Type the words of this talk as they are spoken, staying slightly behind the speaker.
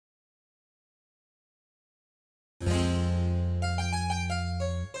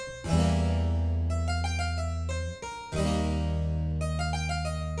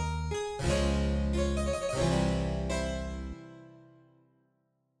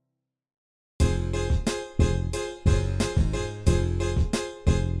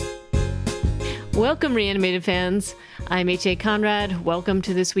Welcome, Reanimated fans. I'm H.A. Conrad. Welcome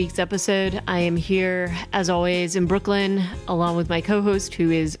to this week's episode. I am here, as always, in Brooklyn, along with my co-host,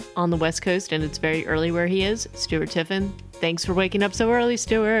 who is on the West Coast, and it's very early where he is, Stuart Tiffin. Thanks for waking up so early,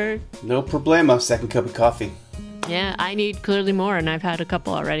 Stuart. No problemo. Second cup of coffee. Yeah, I need clearly more, and I've had a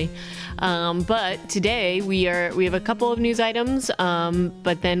couple already. But today we have a couple of news items,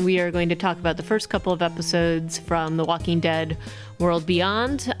 but then we are going to talk about the first couple of episodes from The Walking Dead World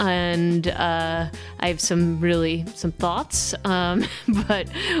Beyond, and I have some thoughts, but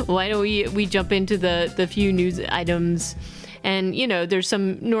why don't we jump into the few news items. And, you know, there's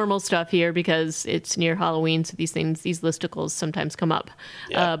some normal stuff here because it's near Halloween, so these listicles sometimes come up.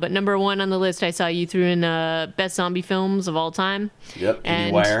 Yeah. But number one on the list, I saw you threw in best zombie films of all time. Yep,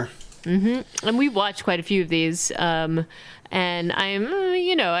 IndieWire. And we've watched quite a few of these. And I'm,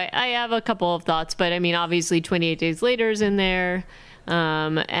 I have a couple of thoughts, but I mean, obviously 28 Days Later is in there.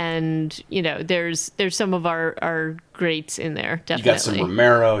 And, you know, there's some of our greats in there, definitely. You got some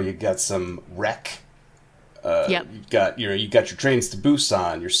Romero, you got some Wreck. Yep. You got your Trains to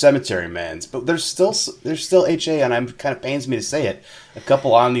Busan, your Cemetery Mans, but there's still HA, and it kind of pains me to say it, a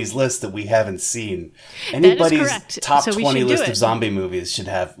couple on these lists that we haven't seen. Anybody's top 20 list of zombie movies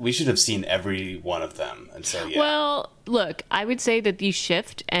we should have seen every one of them, and so yeah. Well, look, I would say that these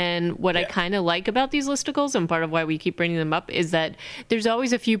shift, and what I kind of like about these listicles, and part of why we keep bringing them up, is that there's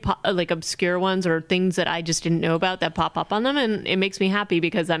always a few obscure ones or things that I just didn't know about that pop up on them, and it makes me happy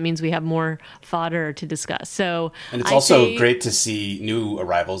because that means we have more fodder to discuss. So, and it's also great to see new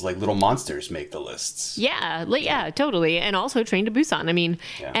arrivals like Little Monsters make the lists. Yeah, totally, and also Train to Busan. I mean,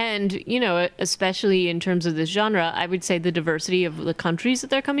 and you know, especially in terms of this genre, I would say the diversity of the countries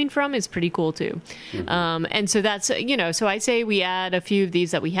that they're coming from is pretty cool too. Mm-hmm. And so that's so I say we add a few of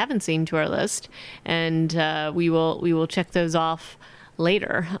these that we haven't seen to our list, and we will check those off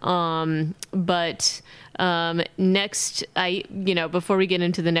later. But next, before we get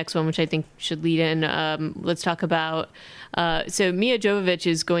into the next one, which I think should lead in, let's talk about. So Mia Jovovich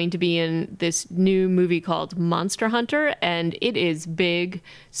is going to be in this new movie called Monster Hunter, and it is big,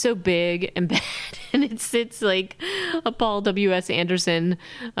 so big and bad, and it's like a Paul W.S. Anderson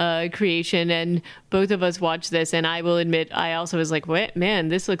creation, and both of us watched this, and I will admit I also was like, what, man,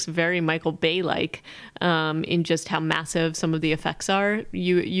 this looks very Michael Bay-like in just how massive some of the effects are.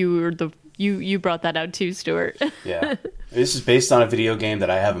 You brought that out too, Stuart. Yeah. This is based on a video game that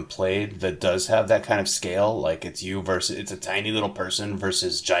I haven't played that does have that kind of scale. Like it's a tiny little person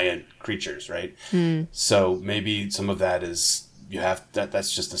versus giant creatures, right? So maybe some of that is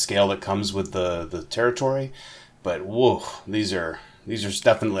that's just the scale that comes with the territory. But whoa, these are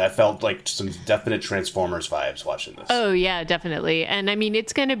definitely, I felt like some definite Transformers vibes watching this. Oh yeah, definitely. And I mean,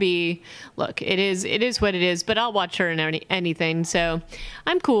 it's going to be, look, it is what it is, but I'll watch her in anything. So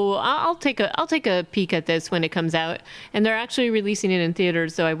I'm cool. I'll take a peek at this when it comes out, and they're actually releasing it in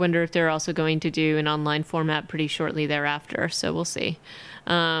theaters. So I wonder if they're also going to do an online format pretty shortly thereafter. So we'll see.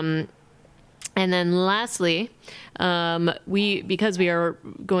 And then lastly, because we are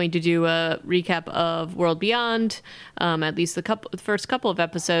going to do a recap of World Beyond, at least the first couple of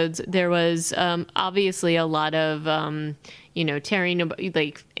episodes, there was obviously a lot of tearing,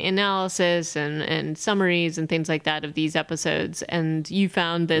 like analysis and summaries and things like that of these episodes. And you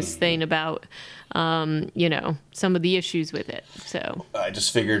found this thing about some of the issues with it. So I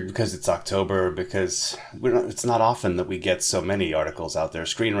just figured because it's October, because it's not often that we get so many articles out there.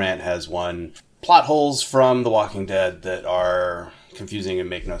 Screen Rant has one. Plot holes from The Walking Dead that are confusing and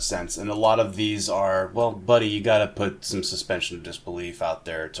make no sense. And a lot of these are, well, buddy, you got to put some suspension of disbelief out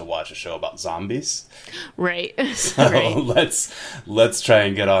there to watch a show about zombies. Right. So right. let's try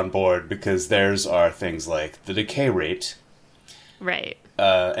and get on board, because there's are things like the decay rate. Right.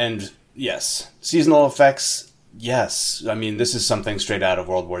 And yes, seasonal effects. Yes, I mean, this is something straight out of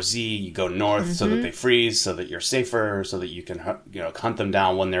World War Z. You go north so that they freeze, so that you're safer, so that you can hunt them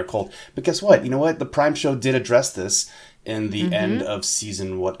down when they're cold. But guess what? You know what? The Prime show did address this in the end of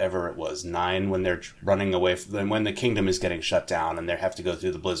season whatever it was, 9, when they're running away, when the kingdom is getting shut down and they have to go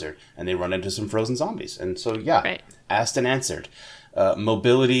through the blizzard, and they run into some frozen zombies. And so, asked and answered.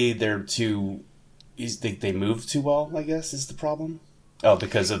 Mobility, they move too well, I guess, is the problem. Oh,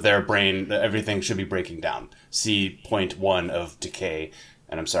 because of their brain, everything should be breaking down. See point 1 of decay,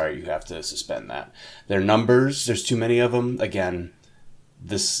 and I'm sorry, you have to suspend that. Their numbers, there's too many of them. Again,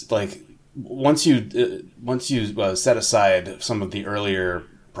 this, like, once you set aside some of the earlier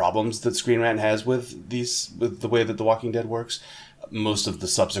problems that Screen Rant has with the way that The Walking Dead works, most of the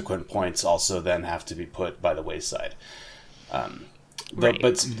subsequent points also then have to be put by the wayside. Right.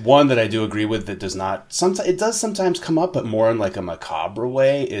 But one that I do agree with that does not... it does sometimes come up, but more in like a macabre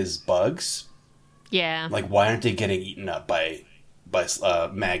way, is bugs. Yeah. Like, why aren't they getting eaten up by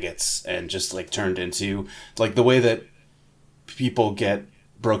maggots and just like turned into like the way that people get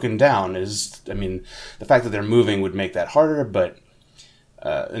broken down is, I mean, the fact that they're moving would make that harder, but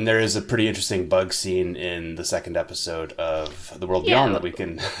and there is a pretty interesting bug scene in the second episode of The World Beyond that we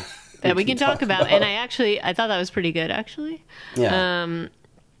can talk about. And I thought that was pretty good, actually. Yeah.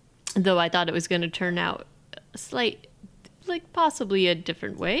 Though I thought it was going to turn out possibly a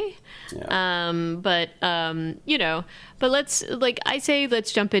different way. Yeah. But let's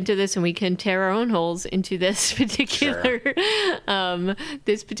jump into this, and we can tear our own holes into this particular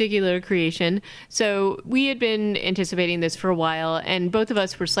this particular creation. So we had been anticipating this for a while, and both of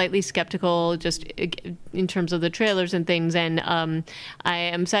us were slightly skeptical just in terms of the trailers and things. And I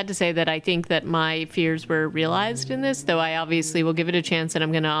am sad to say that I think that my fears were realized in this, though I obviously will give it a chance, and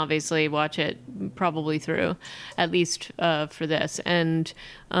I'm going to obviously watch it probably through, at least for this. And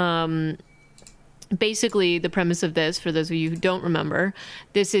basically, the premise of this, for those of you who don't remember,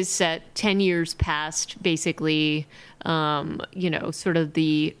 this is set 10 years past, basically, sort of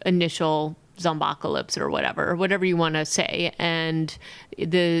the initial zombocalypse or whatever you want to say. And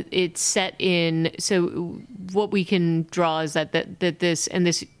it's set in, so what we can draw is that this, and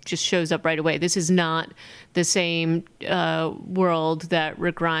this just shows up right away, this is not the same world that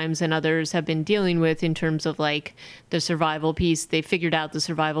Rick Grimes and others have been dealing with in terms of like the survival piece. They figured out the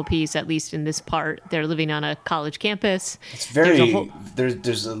survival piece, at least in this part. They're living on a college campus. It's very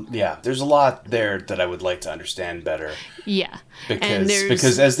there's a lot there that I would like to understand better. Yeah,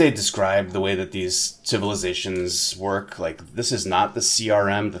 because as they describe the way that these civilizations work, like this is not the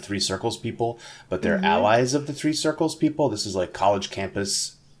CRM, the Three Circles people, but they're allies of the Three Circles people. This is like college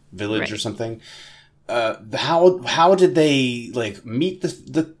campus village or something. How did they like meet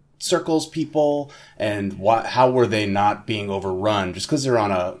the Circles people, and how were they not being overrun? Just because they're on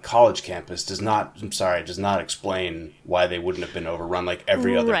a college campus does not explain why they wouldn't have been overrun like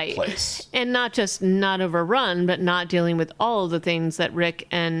every other place. And not just not overrun, but not dealing with all of the things that Rick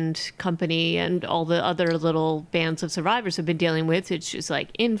and company and all the other little bands of survivors have been dealing with. It's just like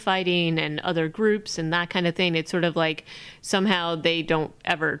infighting and other groups and that kind of thing. It's sort of like somehow they don't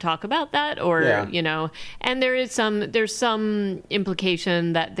ever talk about that, or and there's some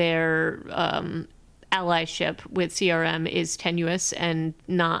implication that their allyship with CRM is tenuous and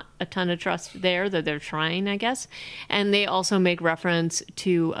not a ton of trust there, though they're trying, I guess. And they also make reference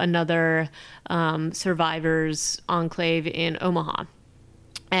to another survivors enclave in Omaha.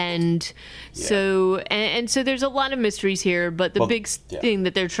 And so there's a lot of mysteries here, but the big thing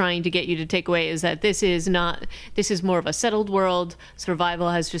that they're trying to get you to take away is that this is more of a settled world. Survival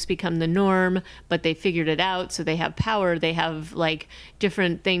has just become the norm, but they figured it out. So they have power. They have like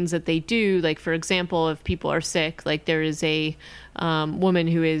different things that they do. Like, for example, if people are sick, like there is a woman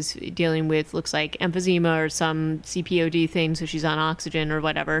who is dealing with, looks like emphysema or some CPOD thing, so she's on oxygen or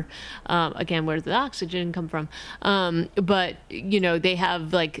whatever. Again, where did the oxygen come from? But they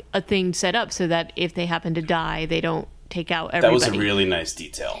have like a thing set up so that if they happen to die, they don't take out everybody. That was a really nice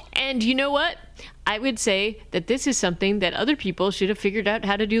detail. And you know what? I would say that this is something that other people should have figured out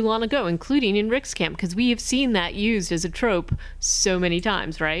how to do long ago, including in Rick's camp, because we have seen that used as a trope so many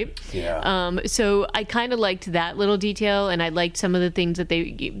times, right? Yeah. So I kind of liked that little detail, and I liked some of the things that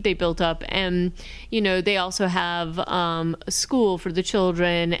they built up. And, they also have a school for the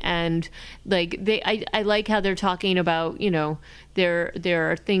children, and like I like how they're talking about,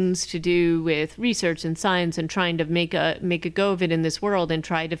 there are things to do with research and science and trying to make a go of it in this world and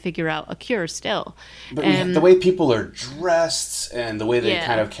try to figure out a cure still. But the way people are dressed and the way they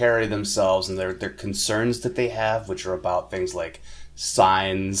kind of carry themselves and their concerns that they have, which are about things like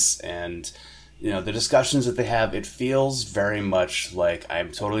signs and the discussions that they have, it feels very much like,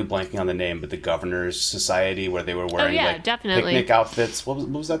 I'm totally blanking on the name, but the Governor's Society, where they were wearing definitely picnic outfits. What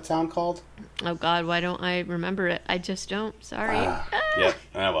was that town called? Oh God, why don't I remember it? I just don't. Sorry. Yeah.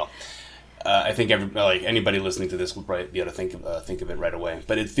 Well. I think anybody listening to this will probably be able to think of it right away.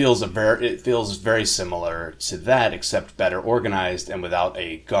 But it feels very similar to that, except better organized and without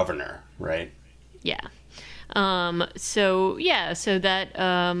a governor, right? Yeah. So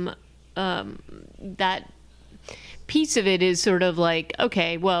that that piece of it is sort of like,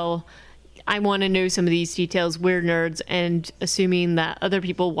 okay, well, I want to know some of these details. We're nerds, and assuming that other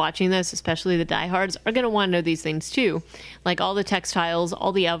people watching this, especially the diehards, are going to want to know these things too. Like all the textiles,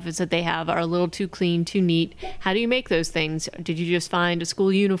 all the outfits that they have are a little too clean, too neat. How do you make those things? Did you just find a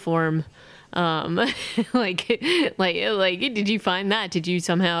school uniform? Like, did you find that? Did you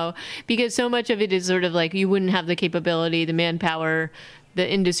somehow, because so much of it is sort of like you wouldn't have the capability, the manpower the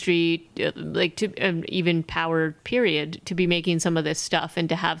industry, like to even power period, to be making some of this stuff and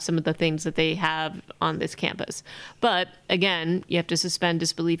to have some of the things that they have on this campus. But again, you have to suspend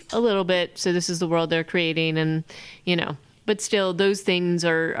disbelief a little bit. So this is the world they're creating, and but still, those things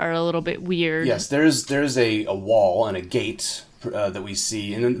are a little bit weird. Yes, there's a wall and a gate that we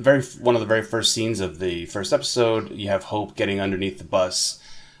see in one of the very first scenes of the first episode. You have Hope getting underneath the bus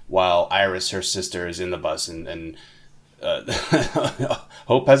while Iris, her sister, is in the bus, and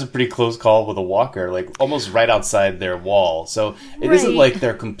Hope has a pretty close call with a walker, like almost right outside their wall. So it isn't like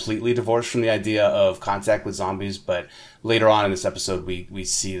they're completely divorced from the idea of contact with zombies, but later on in this episode, we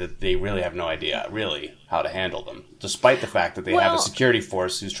see that they really have no idea, really, how to handle them, despite the fact that they have a security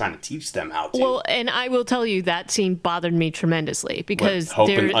force who's trying to teach them how to. Well, and I will tell you, that scene bothered me tremendously, because Hope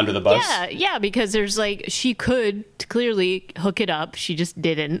under the bus? Yeah, because there's she could clearly hook it up. She just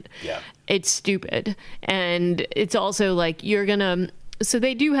didn't. Yeah. It's stupid. And it's also you're gonna... So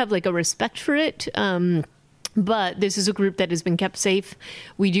they do have a respect for it, but this is a group that has been kept safe.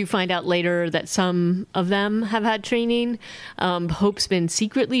 We do find out later that some of them have had training. Hope's been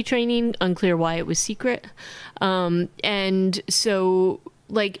secretly training, unclear why it was secret. And so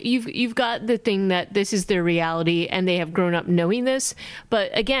you've got the thing that this is their reality and they have grown up knowing this.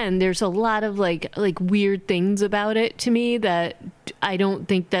 But again, there's a lot of weird things about it to me that I don't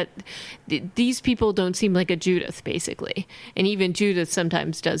think that these people don't seem like a Judith, basically. And even Judith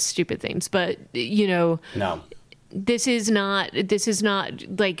sometimes does stupid things, but No. This is not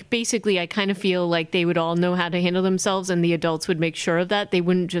basically, I kind of feel like they would all know how to handle themselves, and the adults would make sure of that. They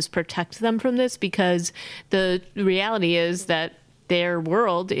wouldn't just protect them from this, because the reality is that their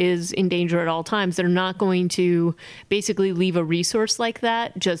world is in danger at all times. They're not going to basically leave a resource like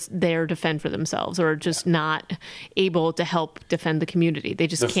that just there to fend for themselves, or just not able to help defend the community. They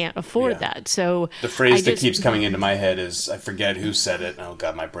just can't afford that. So the phrase that keeps coming into my head is, I forget who said it. Oh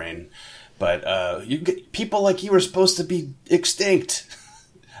God, my brain. But people like you are supposed to be extinct.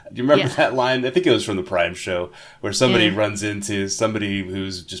 Do you remember that line? I think it was from the Prime show, where somebody runs into somebody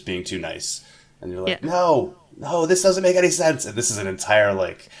who's just being too nice. And you're like, no, this doesn't make any sense. And this is an entire,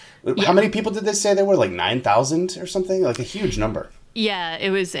 how many people did they say there were? 9,000 or something? A huge number. Yeah, it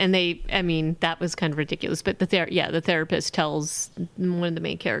was, and that was kind of ridiculous. But the therapist tells one of the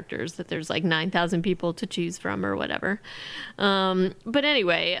main characters that there's 9,000 people to choose from or whatever. But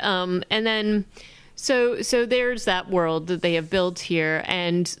anyway, and then... So there's that world that they have built here.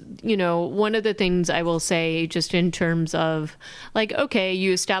 And, one of the things I will say, just in terms of okay,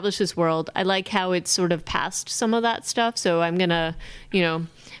 you establish this world. I like how it's sort of past some of that stuff. So I'm going to,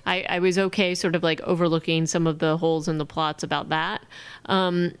 I was okay sort of overlooking some of the holes in the plots about that.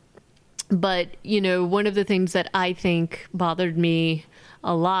 But, one of the things that I think bothered me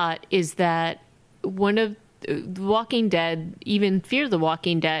a lot is that one of The Walking Dead, even Fear the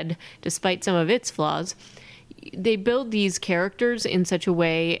Walking Dead, despite some of its flaws, they build these characters in such a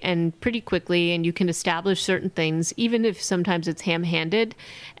way and pretty quickly, and you can establish certain things, even if sometimes it's ham-handed.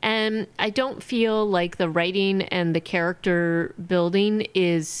 And I don't feel like the writing and the character building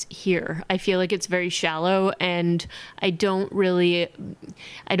is here. I feel like it's very shallow, and I don't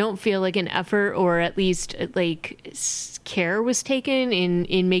feel like an effort, or at least care was taken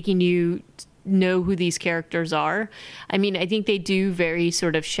in making you know who these characters are. I mean, I think they do very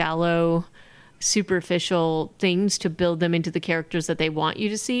sort of shallow, superficial things to build them into the characters that they want you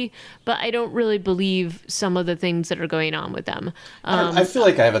to see, but I don't really believe some of the things that are going on with them. I feel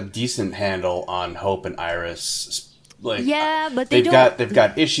like I have a decent handle on Hope and Iris. But they've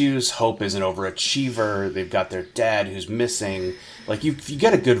got issues. Hope is an overachiever. They've got their dad who's missing. You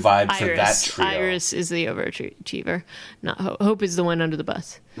get a good vibe for that trio. Iris is the overachiever, not Hope. Hope is the one under the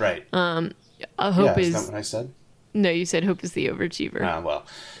bus. Right. Hope is that what I said? No, you said Hope is the overachiever. Well.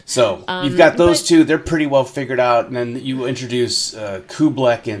 So, you've got those two. They're pretty well figured out. And then you introduce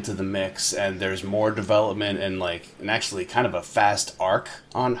Kublek into the mix, and there's more development and actually kind of a fast arc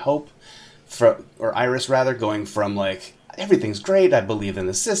on Hope, or Iris rather, going from everything's great, I believe in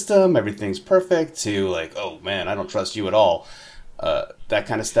the system, everything's perfect, to oh man, I don't trust you at all. That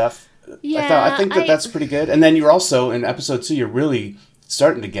kind of stuff. Yeah, I think that's pretty good. And then you're also, in episode 2, you're really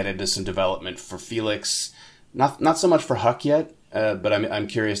starting to get into some development for Felix. Not so much for Huck yet, but I'm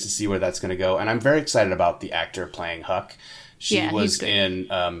curious to see where that's going to go. And I'm very excited about the actor playing Huck. She was in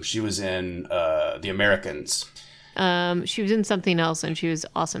The Americans. She was in something else, and she was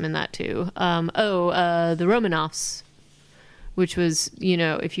awesome in that too. The Romanoffs, which was,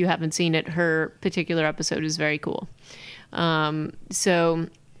 if you haven't seen it, her particular episode is very cool. I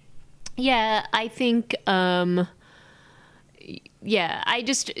think yeah,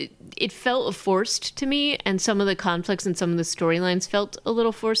 it felt forced to me, and some of the conflicts and some of the storylines felt a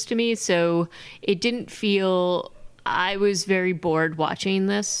little forced to me. So it didn't feel. I was very bored watching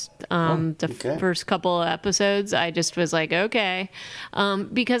this. First couple of episodes, I just was like, okay,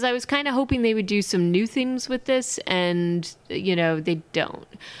 because I was kind of hoping they would do some new things with this, and they don't.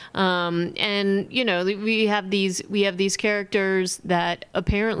 And we have these characters that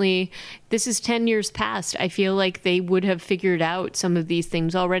apparently this is 10 years past. I feel like they would have figured out some of these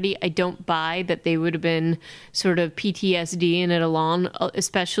things already. I don't buy that they would have been sort of PTSD in it along,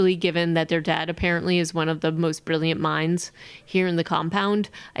 especially given that their dad apparently is one of the most brilliant minds here in the compound.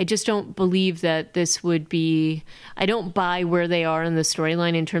 I just don't believe that this would be. I don't buy where they are in the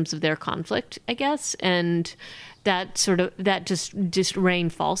storyline in terms of their conflict, I guess, and that just rang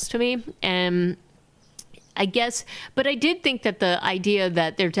false to me. And I guess, but I did think that the idea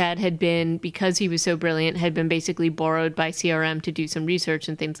that their dad had been, because he was so brilliant, had been basically borrowed by CRM to do some research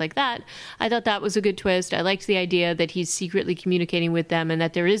and things like that. I thought that was a good twist. I liked the idea that he's secretly communicating with them and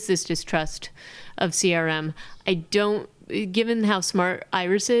that there is this distrust of CRM. Given how smart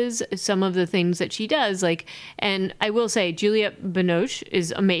Iris is, some of the things that she does, and I will say Juliette Binoche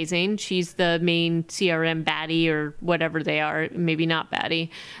is amazing. She's the main CRM baddie or whatever they are, maybe not baddie,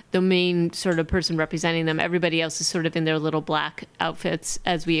 the main sort of person representing them. Everybody else is sort of in their little black outfits,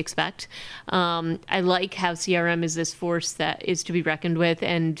 as we expect. I like how CRM is this force that is to be reckoned with,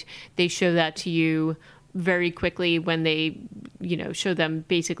 and they show that to you very quickly when they, show them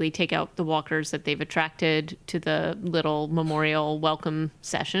basically take out the walkers that they've attracted to the little memorial welcome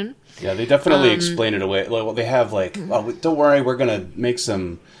session. Yeah, they definitely explain it away. Well, they have don't worry, we're going to make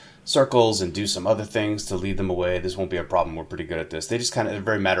some circles and do some other things to lead them away. This won't be a problem. We're pretty good at this. They just kind of are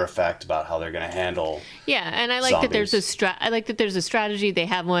very matter of fact about how they're going to handle. Yeah, and I like zombies. I like that there's a strategy. They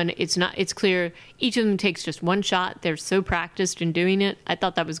have one. It's clear. Each of them takes just one shot. They're so practiced in doing it. I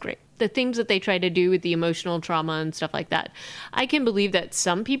thought that was great. The things that they try to do with the emotional trauma and stuff like that, I can believe that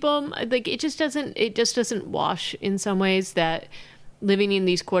some people it just doesn't wash in some ways, that living in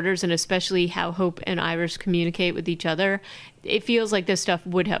these quarters, and especially how Hope and Iris communicate with each other, it feels like this stuff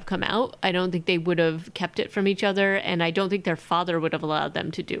would have come out. I don't think they would have kept it from each other, and I don't think their father would have allowed them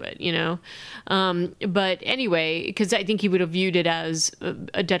to do it, But anyway, because I think he would have viewed it as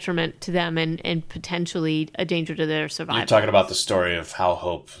a detriment to them and potentially a danger to their survival. You're talking about the story of how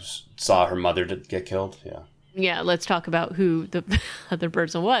Hope saw her mother get killed? Yeah. Yeah, let's talk about who the other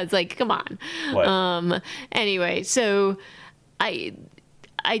person was. Come on. What? Anyway, so I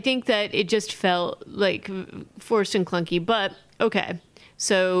think that it just felt forced and clunky, but okay.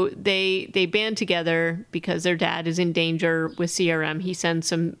 So they band together because their dad is in danger with CRM. He sends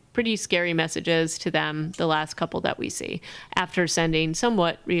some pretty scary messages to them, the last couple that we see, after sending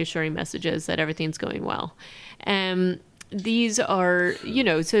somewhat reassuring messages that everything's going well. These are,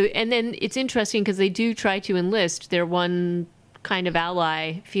 and then it's interesting because they do try to enlist their one kind of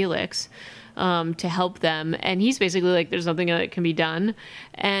ally, Felix, to help them. And he's basically there's nothing that can be done.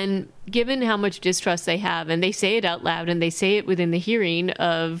 And given how much distrust they have, and they say it out loud, and they say it within the hearing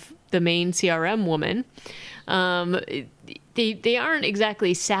of the main CRM woman, they aren't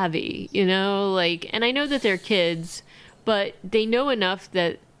exactly savvy, and I know that they're kids, but they know enough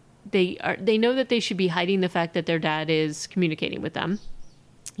that they know that they should be hiding the fact that their dad is communicating with them.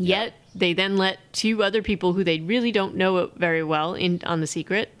 Yet they then let two other people who they really don't know very well in on the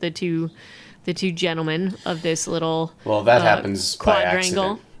secret, the two gentlemen of this little that happens quadrangle. By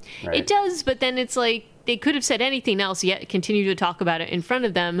accident, right? It does, but then it's they could have said anything else yet continue to talk about it in front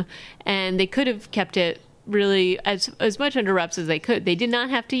of them, and they could have kept it really as much under wraps as they could. They did not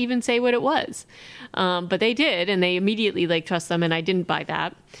have to even say what it was, but they did, and they immediately trust them, and I didn't buy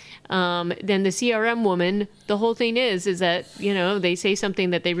that. Then the CRM woman, the whole thing is that, they say something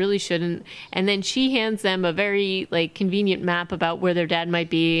that they really shouldn't. And then she hands them a very convenient map about where their dad might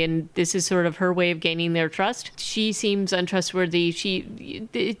be. And this is sort of her way of gaining their trust. She seems untrustworthy.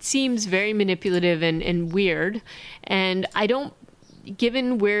 It seems very manipulative and weird. And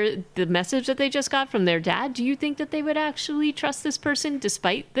given where the message that they just got from their dad, do you think that they would actually trust this person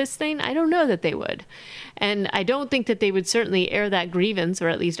despite this thing? I don't know that they would. And I don't think that they would certainly air that grievance, or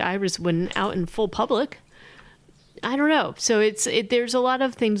at least Iris wouldn't, out in full public. I don't know. So there's a lot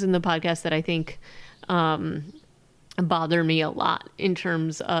of things in the podcast that I think bother me a lot in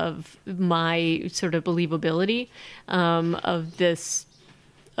terms of my sort of believability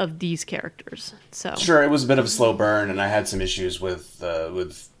of these characters. So sure, it was a bit of a slow burn, and I had some issues with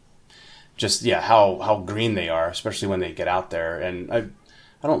just how green they are, especially when they get out there. And I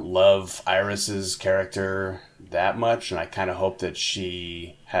don't love Iris's character that much, and I kind of hope that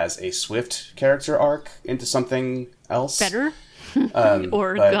she has a swift character arc into something else. Better?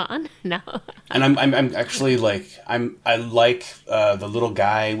 Or gone? No. And I'm actually like, I like the little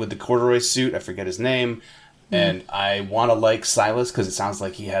guy with the corduroy suit. I forget his name. And I want to like Silas because it sounds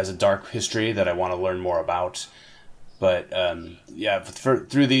like he has a dark history that I want to learn more about. But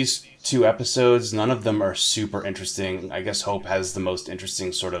through these 2 episodes, none of them are super interesting. I guess Hope has the most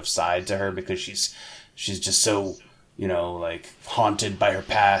interesting sort of side to her because she's just so, like haunted by her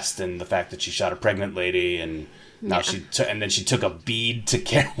past and the fact that she shot a pregnant lady, and now then she took a bead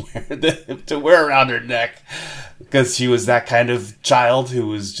to wear around her neck because she was that kind of child who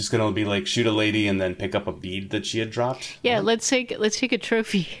was just going to be like shoot a lady and then pick up a bead that she had dropped. Yeah, let's take a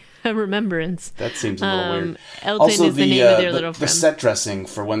trophy. A remembrance. That seems a little weird. Elton also, is the name of their little friend. The set dressing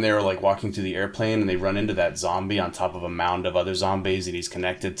for when they were like walking through the airplane and they run into that zombie on top of a mound of other zombies and he's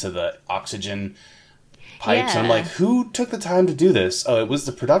connected to the oxygen pipes. Yeah. I'm like, who took the time to do this? Oh, it was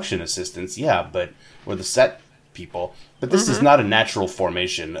the production assistants, or the set people. But this is not a natural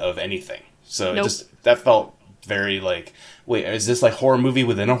formation of anything. So that felt very like, wait, is this like horror movie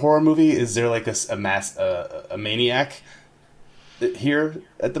within a horror movie? Is there like a maniac here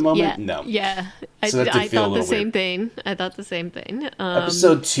at the moment? No. Yeah. So I thought the same thing.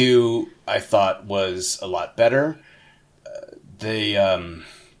 Episode 2, I thought was a lot better. With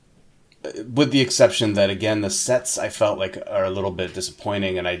the exception that, again, the sets I felt like are a little bit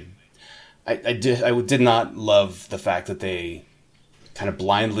disappointing, and I did not love the fact that they kind of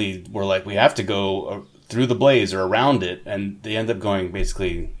blindly were like, we have to go through the blaze or around it, and they end up going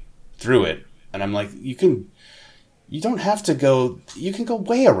basically through it. And I'm like, you don't have to go, you can go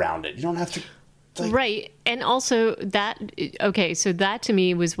way around it. You don't have to. Right. And also so that to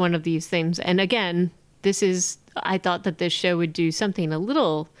me was one of these things. And again, I thought that this show would do something a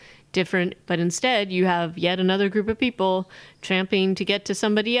little different, but instead you have yet another group of people tramping to get to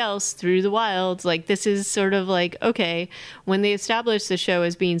somebody else through the wilds. Like, this is sort of like, okay, when they established the show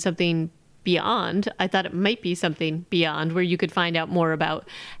as being something beyond, I thought it might be something beyond where you could find out more about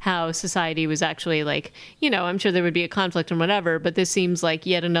how society was actually like, I'm sure there would be a conflict and whatever, but this seems like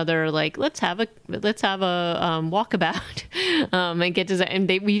yet another, like, let's have a walkabout and get to, and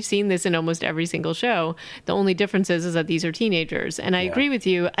we've seen this in almost every single show. The only difference is that these are teenagers. And I agree with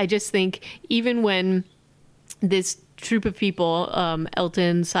you. I just think even when this troop of people,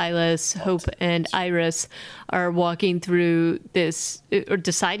 Elton, Silas, Hope, and Iris, are walking through this or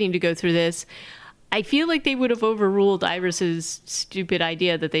deciding to go through this, I feel like they would have overruled Iris's stupid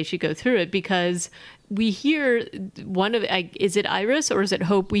idea that they should go through it, because we hear is it Iris or is it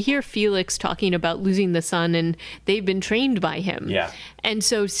Hope? We hear Felix talking about losing the sun, and they've been trained by him. Yeah. And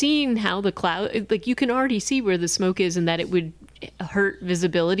so seeing how the cloud, like, you can already see where the smoke is and that it would hurt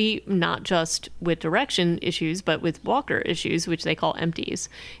visibility, not just with direction issues, but with walker issues, which they call empties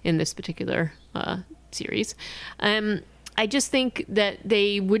in this particular series. I just think that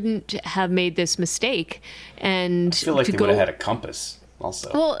they wouldn't have made this mistake. And I feel like they would have had a compass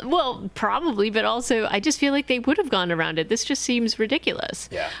also. Well, probably, but also I just feel like they would have gone around it. This just seems ridiculous.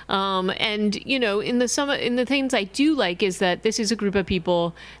 Yeah. And in the things I do like is that this is a group of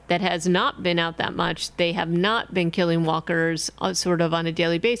people that has not been out that much. They have not been killing walkers sort of on a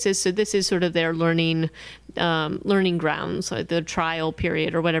daily basis. So this is sort of their learning grounds, like the trial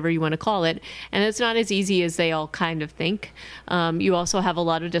period or whatever you want to call it. And it's not as easy as they all kind of think. You also have a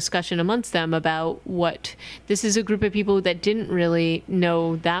lot of discussion amongst them about what this is a group of people that didn't really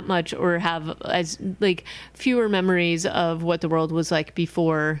know that much or have as like fewer memories of what the world was like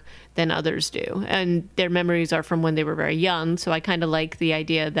before than others do. And their memories are from when they were very young. So I kind of like the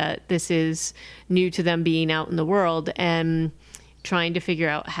idea that this is new to them being out in the world and trying to figure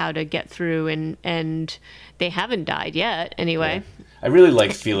out how to get through, and they haven't died yet anyway. Yeah. I really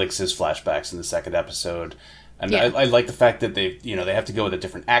like Felix's flashbacks in the second episode. And I like the fact that they have to go with a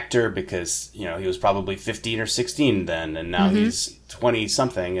different actor because, he was probably 15 or 16 then, and now he's 20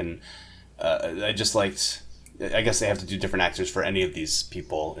 something. And I just liked, I guess they have to do different actors for any of these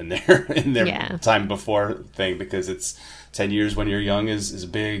people in their time before thing, because it's 10 years when you're young is a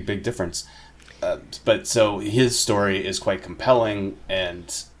big, big difference. But so his story is quite compelling,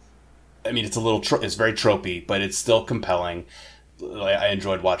 and I mean, it's it's very tropey, but it's still compelling. I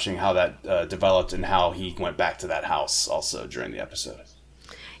enjoyed watching how that developed and how he went back to that house also during the episode.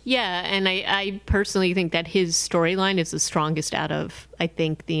 Yeah, and I personally think that his storyline is the strongest out of, I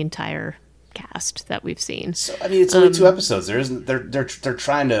think, the entire cast that we've seen. So I mean, it's only 2 episodes. They're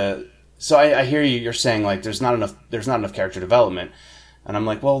trying to. So I hear you're saying like there's not enough character development, and I'm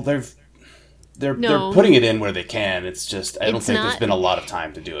like, well, they've they're putting it in where they can. It's just I don't think there's been a lot of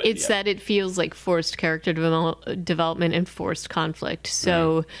time to do it. It's that it feels like forced character development and forced conflict.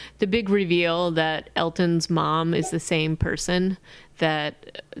 So the big reveal that Elton's mom is the same person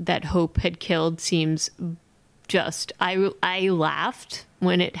that Hope had killed seems just I laughed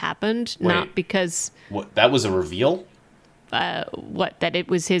when it happened. Wait, not because that was a reveal. That it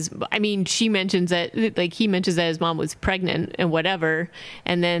was his. I mean, she mentions that, like, he mentions that his mom was pregnant and whatever,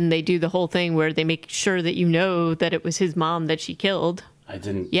 and then they do the whole thing where they make sure that you know that it was his mom that she killed. I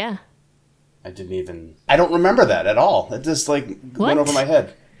didn't. Yeah. I don't remember that at all. It just went over my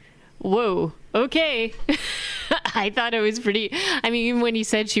head. Whoa. Okay. I thought it was pretty. I mean, even when he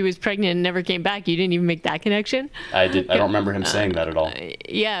said she was pregnant and never came back, you didn't even make that connection. I don't remember him saying that at all.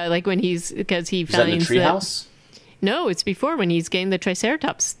 Yeah, like when because he finds that in the treehouse. No, it's before when he's getting the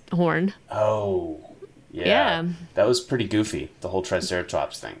Triceratops horn. Oh, yeah. That was pretty goofy, the whole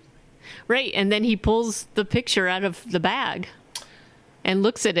Triceratops thing. Right, and then he pulls the picture out of the bag and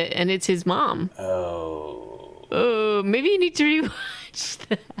looks at it, and it's his mom. Oh, maybe you need to rewatch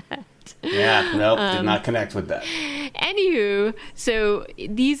that. Yeah, nope, did not connect with that. Anywho, so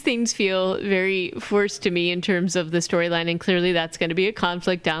these things feel very forced to me in terms of the storyline, and clearly that's going to be a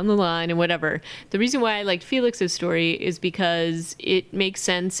conflict down the line and whatever. The reason why I liked Felix's story is because it makes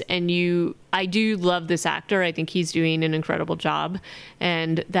sense, and I do love this actor. I think he's doing an incredible job,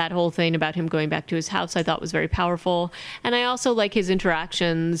 and that whole thing about him going back to his house I thought was very powerful. And I also like his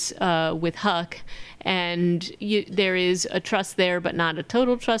interactions with Huck. And there is a trust there, but not a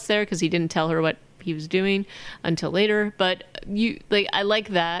total trust there, because he didn't tell her what he was doing until later. But I like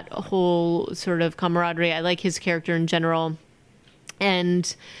that whole sort of camaraderie. I like his character in general,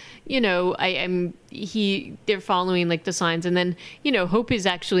 and they're following like the signs, and then Hope is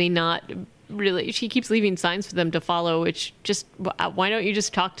actually not really. She keeps leaving signs for them to follow, which just, why don't you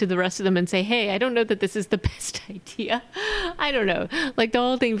just talk to the rest of them and say, hey, I don't know that this is the best idea. I don't know. Like, the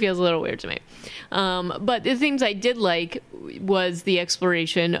whole thing feels a little weird to me. But the things I did like was the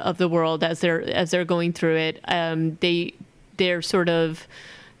exploration of the world as they're going through it. They're sort of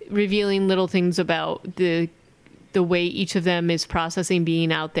revealing little things about the way each of them is processing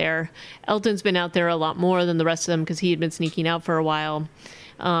being out there. Elton's been out there a lot more than the rest of them because he had been sneaking out for a while.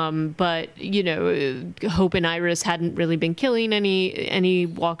 But Hope and Iris hadn't really been killing any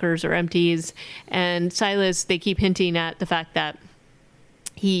walkers or empties. And Silas, they keep hinting at the fact that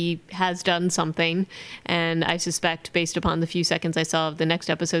he has done something. And I suspect, based upon the few seconds I saw of the next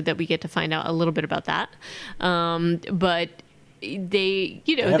episode, that we get to find out a little bit about that. But they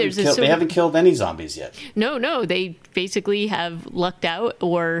haven't killed any zombies yet. No, they basically have lucked out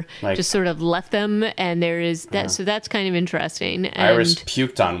or just sort of left them, and there is that. So that's kind of interesting. And Iris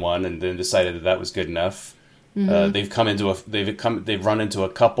puked on one and then decided that was good enough. Mm-hmm. They've run into a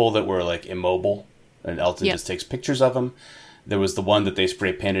couple that were like immobile, and Elton just takes pictures of them. There was the one that they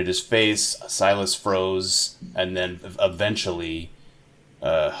spray painted his face. Silas froze, and then eventually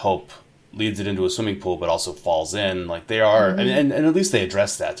Hope leads it into a swimming pool, but also falls in. Like, they are, and at least they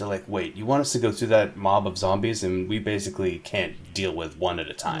address that. They're like, wait, you want us to go through that mob of zombies, and we basically can't deal with one at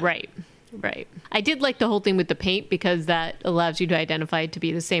a time. Right. I did like the whole thing with the paint, because that allows you to identify it to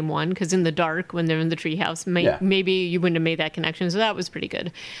be the same one, because in the dark, when they're in the treehouse, maybe you wouldn't have made that connection, so that was pretty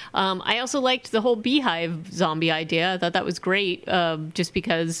good. I also liked the whole beehive zombie idea. I thought that was great, just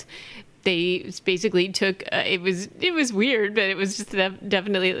because they basically took it was weird, but it was just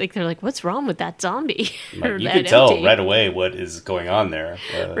definitely like, they're like, what's wrong with that zombie? Like, you can tell right away what is going on there.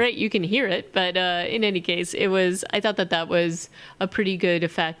 Right, you can hear it, but in any case, I thought that was a pretty good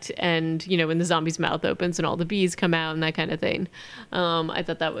effect. And when the zombie's mouth opens and all the bees come out and that kind of thing, I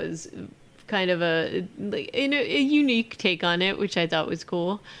thought that was kind of a unique take on it, which I thought was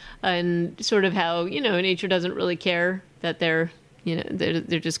cool. And sort of how nature doesn't really care that they're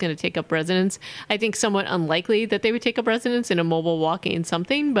just going to take up residence. I think somewhat unlikely that they would take up residence in a mobile walking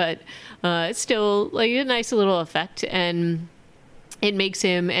something, but it's still like a nice little effect. And it makes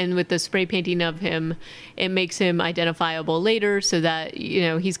him, and with the spray painting of him, it makes him identifiable later, so that,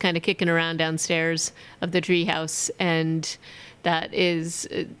 he's kind of kicking around downstairs of the treehouse. And that is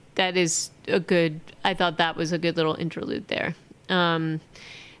a good, I thought that was a good little interlude there.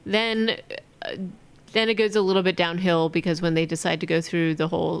 Then it goes a little bit downhill, because when they decide to go through the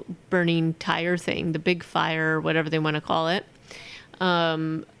whole burning tire thing, the big fire, whatever they want to call it,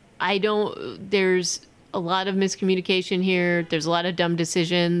 there's a lot of miscommunication here. There's a lot of dumb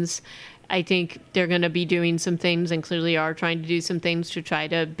decisions. I think they're going to be doing some things, and clearly are trying to do some things to try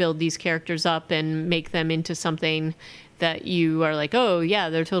to build these characters up and make them into something that you are like, oh yeah,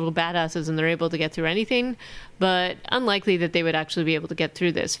 they're total badasses and they're able to get through anything. But unlikely that they would actually be able to get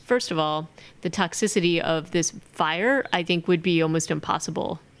through this. First of all, the toxicity of this fire, I think, would be almost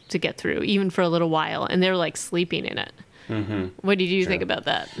impossible to get through, even for a little while. And they're like sleeping in it. Mm-hmm. What did you think about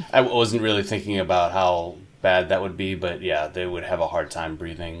that? I wasn't really thinking about how bad that would be, but yeah, they would have a hard time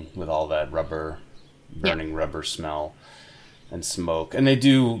breathing with all that burning rubber smell and smoke. And they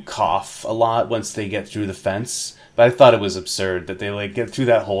do cough a lot once they get through the fence. But I thought it was absurd that they like get through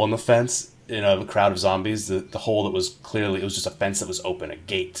that hole in the fence in a crowd of zombies. The hole that was clearly, it was just a fence that was open, a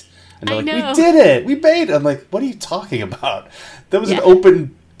gate. And they're like, we did it! We made it! I'm like, what are you talking about? That was an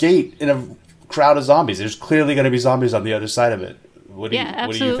open gate in a crowd of zombies. There's clearly going to be zombies on the other side of it. What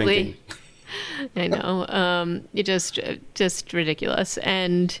are you thinking? I know. Just ridiculous.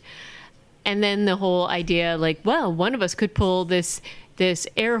 And then the whole idea, like, well, one of us could pull this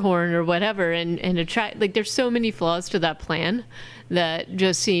air horn or whatever and attract, like, there's so many flaws to that plan that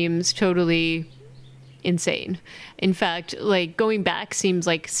just seems totally insane. In fact, like, going back seems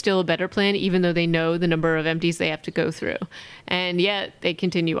like still a better plan, even though they know the number of empties they have to go through. And yet they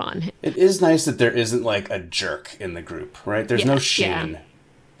continue on. It is nice that there isn't like a jerk in the group, right? There's no Shane.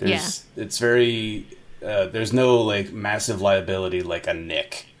 It's very, there's no like massive liability like a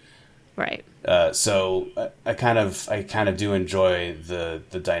Nick. Right. So I kind of do enjoy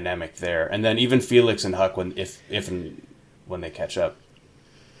the dynamic there, and then even Felix and Huck when they catch up,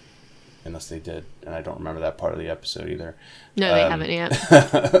 unless they did, and I don't remember that part of the episode either. No, they haven't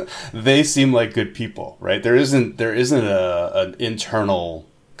yet. They seem like good people, right? There isn't an internal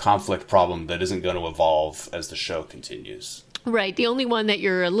conflict problem that isn't going to evolve as the show continues. Right. The only one that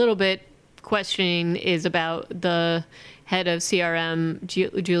you're a little bit questioning is about the head of CRM,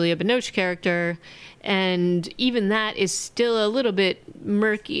 Julia Binoche character, and even that is still a little bit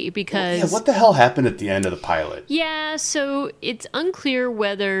murky because... what the hell happened at the end of the pilot? Yeah, so it's unclear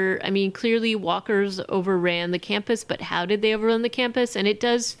whether... I mean, clearly walkers overran the campus, but how did they overrun the campus? And it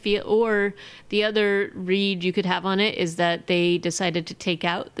does feel... Or the other read you could have on it is that they decided to take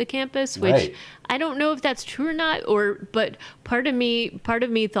out the campus, which... Right. I don't know if that's true or not, but part of me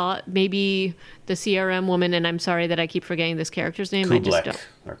thought maybe the CRM woman, and I'm sorry that I keep forgetting this character's name.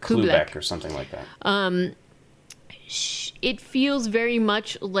 Kublek or something like that. It feels very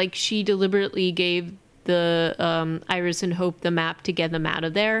much like she deliberately gave the Iris and Hope the map to get them out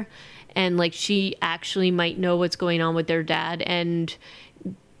of there, and like she actually might know what's going on with their dad and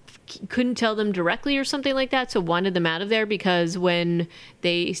couldn't tell them directly or something like that, so wanted them out of there because when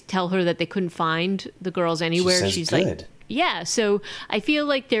they tell her that they couldn't find the girls anywhere, she's good. Like, yeah. So I feel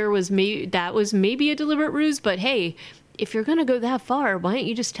like that was maybe a deliberate ruse, but hey, if you're going to go that far, why don't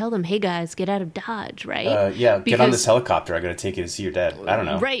you just tell them, hey guys, get out of Dodge, right? Get on this helicopter. I got to take you to see your dad. I don't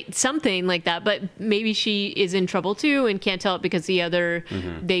know. Right, something like that. But maybe she is in trouble too and can't tell it because the other,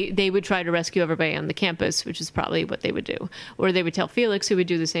 they would try to rescue everybody on the campus, which is probably what they would do. Or they would tell Felix, who would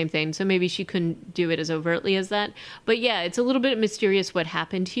do the same thing. So maybe she couldn't do it as overtly as that. But yeah, it's a little bit mysterious what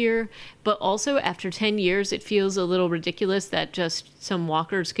happened here. But also, after 10 years, it feels a little ridiculous that just some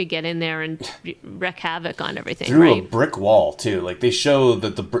walkers could get in there and wreak havoc on everything. Through a brick wall, too. Like, they show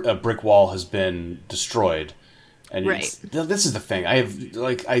that a brick wall has been destroyed. And this is the thing.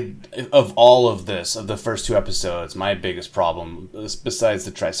 Of all of this, of the first two episodes, my biggest problem, besides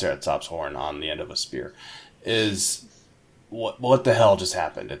the Triceratops horn on the end of a spear, is what the hell just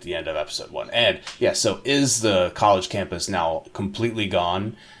happened at the end of episode 1? And, yeah, so is the college campus now completely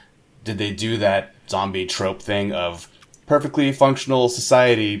gone? Did they do that zombie trope thing of perfectly functional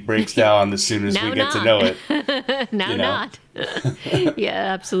society breaks down as soon as we get to know it? Not. Yeah,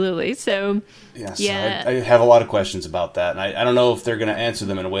 absolutely. So, I have a lot of questions about that. And I don't know if they're going to answer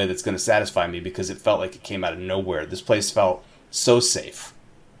them in a way that's going to satisfy me because it felt like it came out of nowhere. This place felt so safe,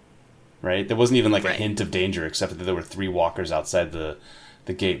 right? There wasn't even like a hint of danger except that there were 3 walkers outside the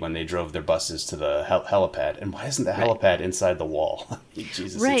gate when they drove their buses to the helipad. And why isn't the helipad inside the wall?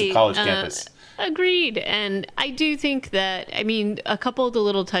 Jesus, it's a college campus. Agreed. And I do think that, I mean, a couple of the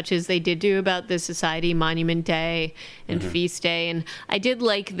little touches they did do about the Society Monument Day and Feast Day, and I did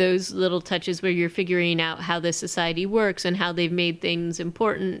like those little touches where you're figuring out how the society works and how they've made things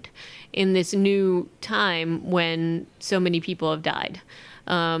important in this new time when so many people have died.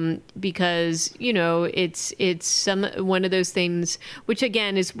 Because, it's one of those things, which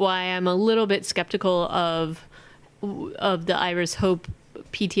again is why I'm a little bit skeptical of the Iris Hope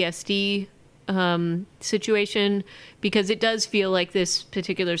PTSD situation, because it does feel like this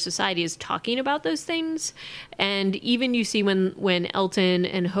particular society is talking about those things. And even you see when Elton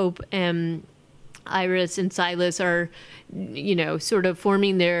and Hope and Iris and Silas are, sort of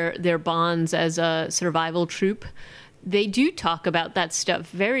forming their bonds as a survival troupe, they do talk about that stuff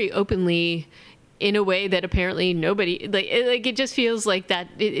very openly in a way that apparently nobody, like it just feels like that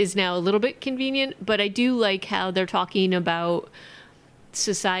it is now a little bit convenient. But I do like how they're talking about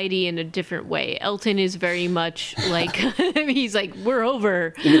society in a different way. Elton is very much like, he's like, we're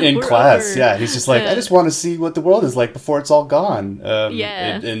over. In we're class, over. yeah. He's just like, I just want to see what the world is like before it's all gone.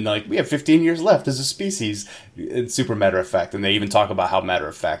 And like, we have 15 years left as a species. It's super matter of fact. And they even talk about how matter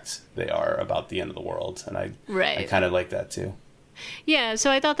of fact they are about the end of the world. And I kind of like that too. Yeah,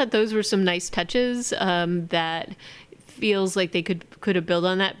 so I thought that those were some nice touches that feels like they could have built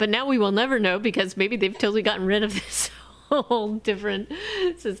on that. But now we will never know, because maybe they've totally gotten rid of this whole different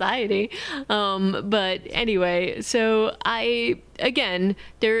society. But anyway, so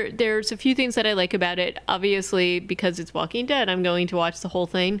there's a few things that I like about it. Obviously, because it's Walking Dead, I'm going to watch the whole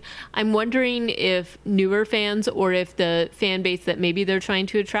thing. I'm wondering if newer fans, or if the fan base that maybe they're trying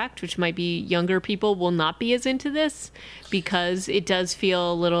to attract, which might be younger people, will not be as into this, because it does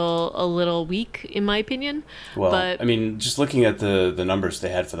feel a little weak, in my opinion. Well, I mean, just looking at the numbers they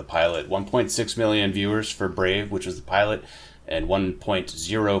had for the pilot, 1.6 million viewers for Brave, which was the pilot, and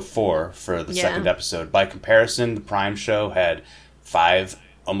 1.04 for the second episode. By comparison, the Prime show had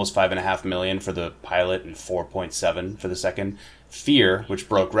almost 5.5 million for the pilot and 4.7 for the second. Fear, which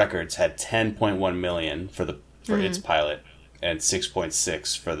broke records, had 10.1 million for its pilot and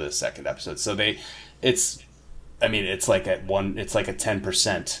 6.6 for the second episode. So it's like at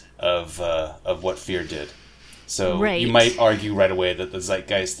 10% of what Fear did. So you might argue right away that the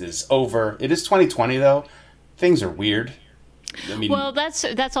zeitgeist is over. It is 2020 though. Things are weird. I mean, well,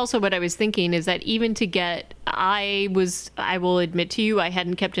 that's also what I was thinking, is that even to get, I will admit to you, I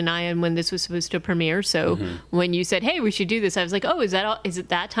hadn't kept an eye on when this was supposed to premiere. So when you said, hey, we should do this, I was like, oh, is it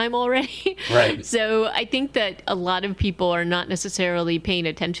that time already? Right. So I think that a lot of people are not necessarily paying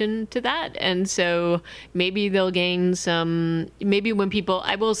attention to that. And so maybe they'll gain maybe when people,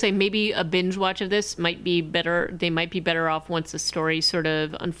 I will say maybe a binge watch of this might be better. They might be better off once the story sort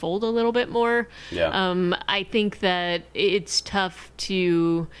of unfold a little bit more. Yeah. I think that it's tough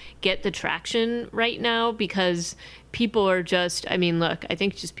to get the traction right now, because people are just, look, I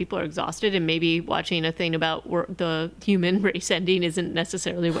think just people are exhausted, and maybe watching a thing about the human race ending isn't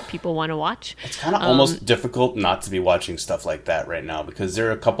necessarily what people want to watch. It's kind of almost difficult not to be watching stuff like that right now, because there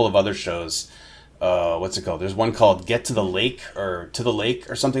are a couple of other shows. What's it called? There's one called Get to the Lake, or To the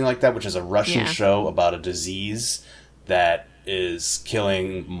Lake, or something like that, which is a Russian show about a disease that is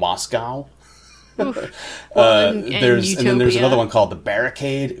killing Moscow. Well, and then there's another one called The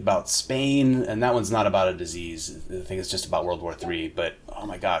Barricade about Spain, and that one's not about a disease. I think it's just about World War III. But oh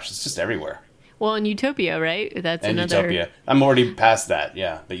my gosh, it's just everywhere. Well, and Utopia, right? That's another. Utopia. I'm already past that,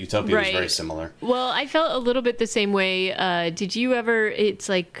 yeah. But Utopia is very similar. Well, I felt a little bit the same way. Did you ever? It's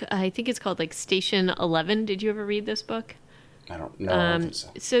like, I think it's called like Station 11. Did you ever read this book? I don't know. I don't think so.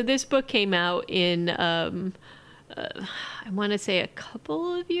 So this book came out in. I want to say a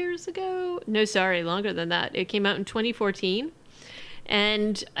couple of years ago. No, sorry, longer than that. It came out in 2014.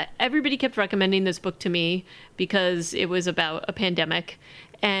 And everybody kept recommending this book to me because it was about a pandemic.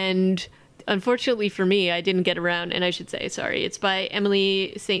 And unfortunately for me, I didn't get around, and I should say, sorry, it's by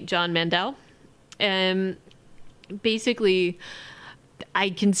Emily St. John Mandel. And basically, I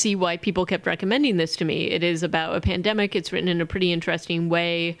can see why people kept recommending this to me. It is about a pandemic. It's written in a pretty interesting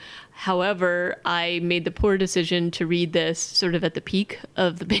way. However, I made the poor decision to read this sort of at the peak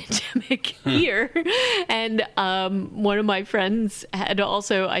of the pandemic here. And one of my friends had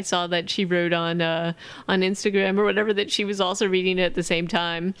also, I saw that she wrote on Instagram or whatever that she was also reading it at the same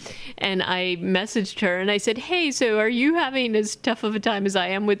time. And I messaged her and I said, hey, so are you having as tough of a time as I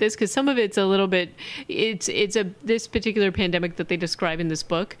am with this? Because some of it's a little bit, this particular pandemic that they describe in this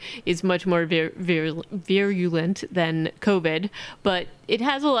book is much more virulent than COVID, but it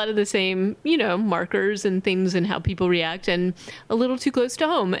has a lot of the same, markers and things and how people react, and a little too close to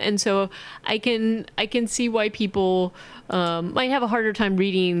home. And so I can see why people might have a harder time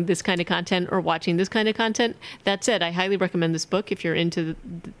reading this kind of content or watching this kind of content. That said, I highly recommend this book if you're into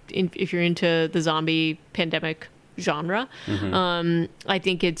the zombie pandemic genre. I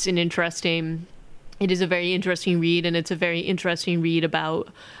think it is a very interesting read, and it's a very interesting read about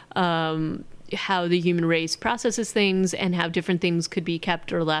how the human race processes things and how different things could be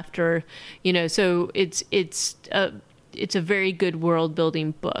kept or left, or so it's a very good world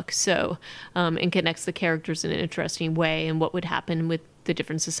building book. So and connects the characters in an interesting way, and what would happen with the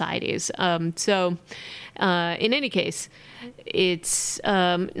different societies. So in any case, it's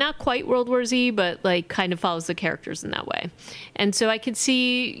not quite World War Z, but like kind of follows the characters in that way. And so I could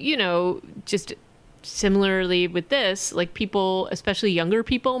see, you know, just similarly with this, like people, especially younger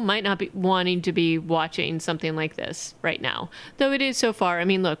people, might not be wanting to be watching something like this right now. Though it is so far. I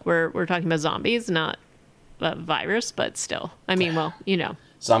mean, look, we're talking about zombies, not a virus, but still. I mean, well, you know.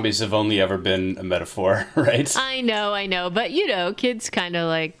 Zombies have only ever been a metaphor, right? I know. But, you know, kids kind of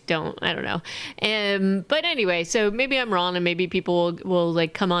like don't, I don't know. But anyway, so maybe I'm wrong and maybe people will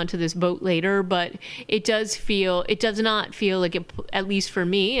like come onto this boat later. But it does not feel like it, at least for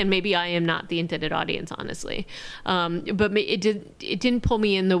me, and maybe I am not the intended audience, honestly. But it didn't pull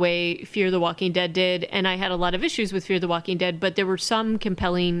me in the way Fear the Walking Dead did. And I had a lot of issues with Fear the Walking Dead, but there were some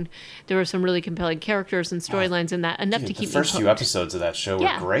really compelling characters and storylines in that, enough to keep me hooked. The first few episodes of that show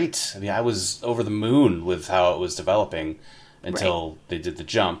were great. I mean, I was over the moon with how it was developing until they did the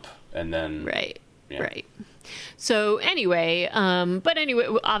jump, and then right. So anyway,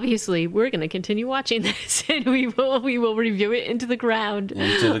 obviously we're going to continue watching this, and we will review it into the ground.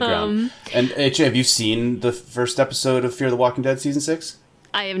 And AJ, have you seen the first episode of Fear the Walking Dead season 6?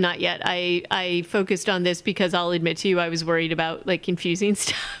 I have not yet. I focused on this because I'll admit to you, I was worried about like confusing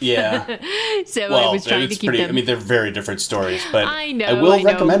stuff. Yeah. So I was trying to keep them. I mean, they're very different stories, but I will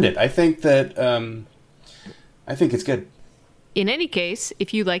recommend it. I think that I think it's good. In any case,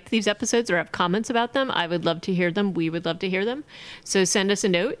 if you liked these episodes or have comments about them, I would love to hear them. We would love to hear them. So send us a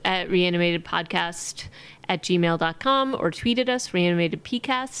note at reanimatedpodcast@gmail.com or tweet at us.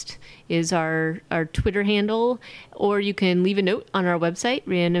 ReanimatedPcast is our Twitter handle. Or you can leave a note on our website,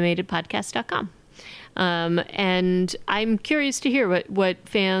 reanimatedpodcast.com. And I'm curious to hear what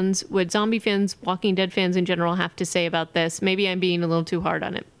zombie fans, Walking Dead fans in general have to say about this. Maybe I'm being a little too hard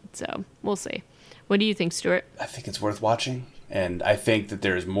on it. So we'll see. What do you think, Stuart? I think it's worth watching. And I think that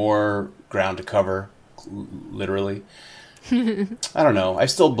there's more ground to cover, literally. I don't know. I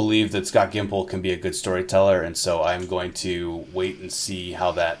still believe that Scott Gimple can be a good storyteller, and so I'm going to wait and see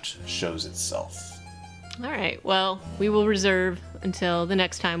how that shows itself. All right. Well, we will reserve until the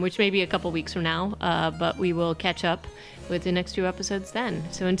next time, which may be a couple weeks from now, but we will catch up with the next 2 episodes then.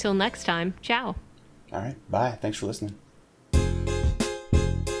 So until next time, ciao. All right. Bye. Thanks for listening.